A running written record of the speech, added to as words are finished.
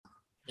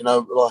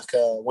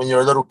when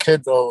you're a little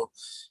kid, or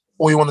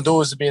all you want to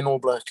do is to be an All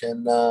Black.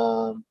 And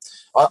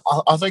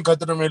I think I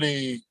didn't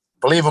really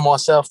believe in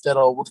myself that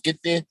I would get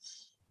there.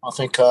 I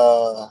think it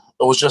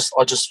was just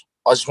I just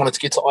wanted to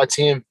get to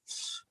ITM.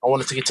 I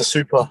wanted to get to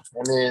Super,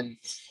 and then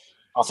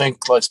I think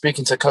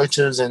speaking to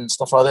coaches and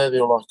stuff like that,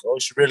 they were like, "Oh, you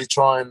should really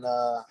try and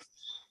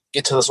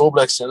get to this All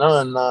Blacks,"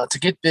 And to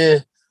get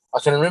there, I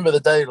can remember the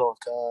day,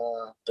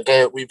 the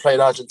day we played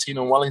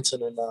Argentina in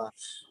Wellington, and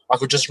I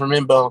could just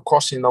remember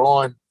crossing the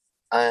line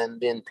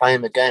and then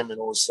playing the game, and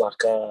it was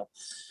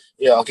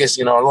I guess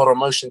a lot of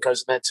emotion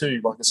goes in that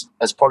too.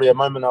 It's probably a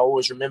moment I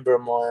always remember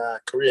in my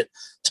career,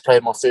 to play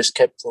my first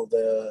cap for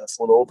the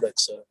All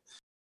Blacks. So.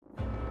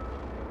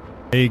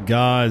 Hey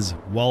guys,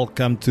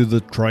 welcome to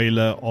the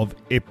trailer of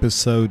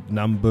episode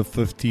number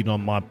 15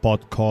 on my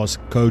podcast,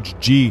 Coach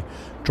G,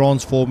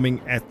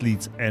 transforming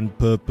athletes and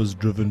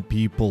purpose-driven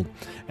people.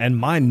 And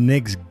my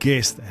next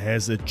guest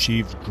has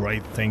achieved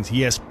great things.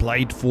 He has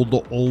played for the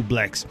All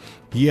Blacks.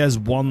 He has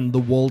won the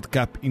World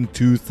Cup in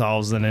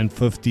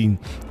 2015,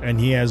 and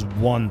he has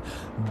won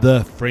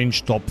the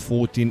French Top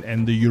 14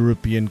 and the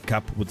European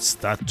Cup with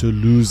Stade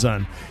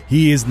Toulousain.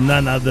 He is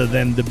none other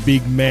than the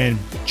big man,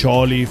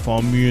 Charlie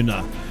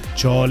Faumuina.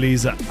 Charlie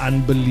is an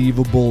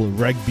unbelievable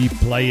rugby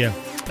player,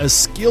 a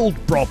skilled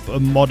prop, a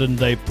modern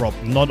day prop.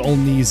 Not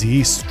only is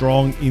he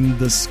strong in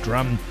the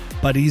scrum,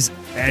 but he's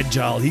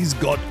agile. He's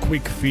got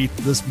quick feet.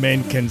 This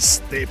man can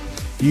step.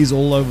 He's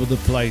all over the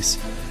place.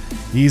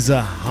 He's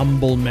a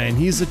humble man.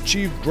 He's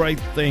achieved great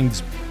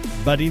things.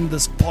 But in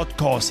this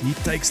podcast, he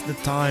takes the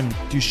time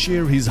to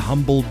share his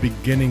humble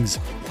beginnings,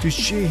 to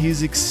share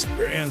his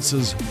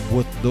experiences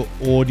with the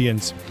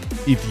audience.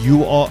 If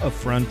you are a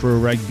front row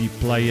rugby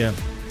player,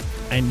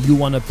 and you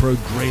want to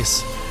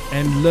progress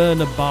and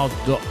learn about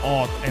the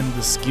art and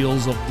the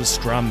skills of the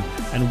scrum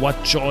and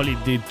what Charlie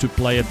did to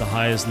play at the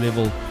highest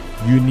level,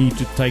 you need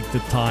to take the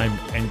time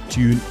and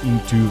tune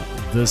into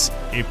this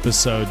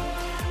episode.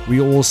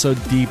 We also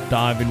deep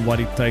dive in what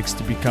it takes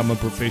to become a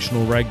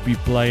professional rugby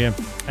player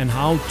and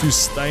how to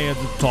stay at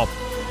the top.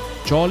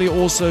 Charlie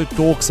also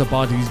talks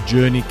about his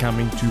journey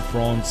coming to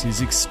France, his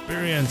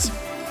experiencing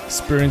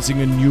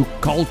a new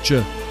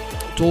culture,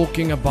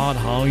 talking about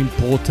how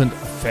important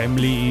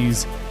family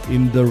is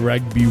in the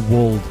rugby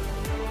world.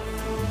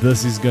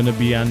 This is going to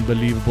be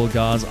unbelievable,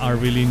 guys. I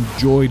really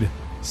enjoyed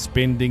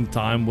spending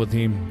time with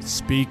him,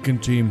 speaking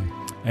to him,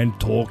 and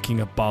talking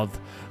about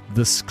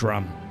the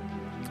scrum.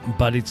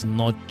 But it's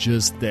not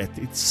just that,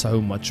 it's so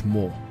much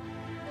more.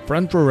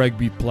 Front row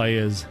rugby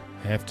players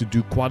have to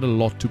do quite a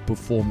lot to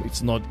perform.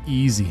 It's not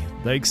easy.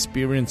 They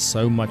experience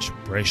so much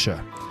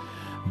pressure.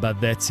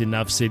 But that's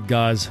enough said,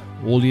 guys.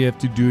 All you have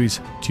to do is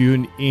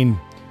tune in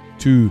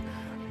to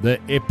the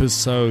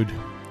episode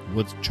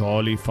with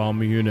Charlie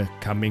Faumuina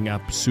coming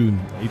up soon.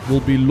 It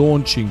will be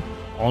launching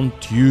on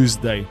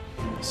Tuesday.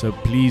 So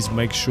please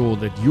make sure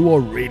that you are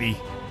ready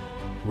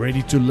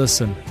to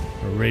listen,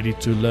 ready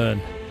to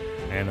learn,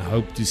 and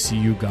hope to see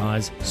you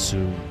guys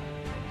soon.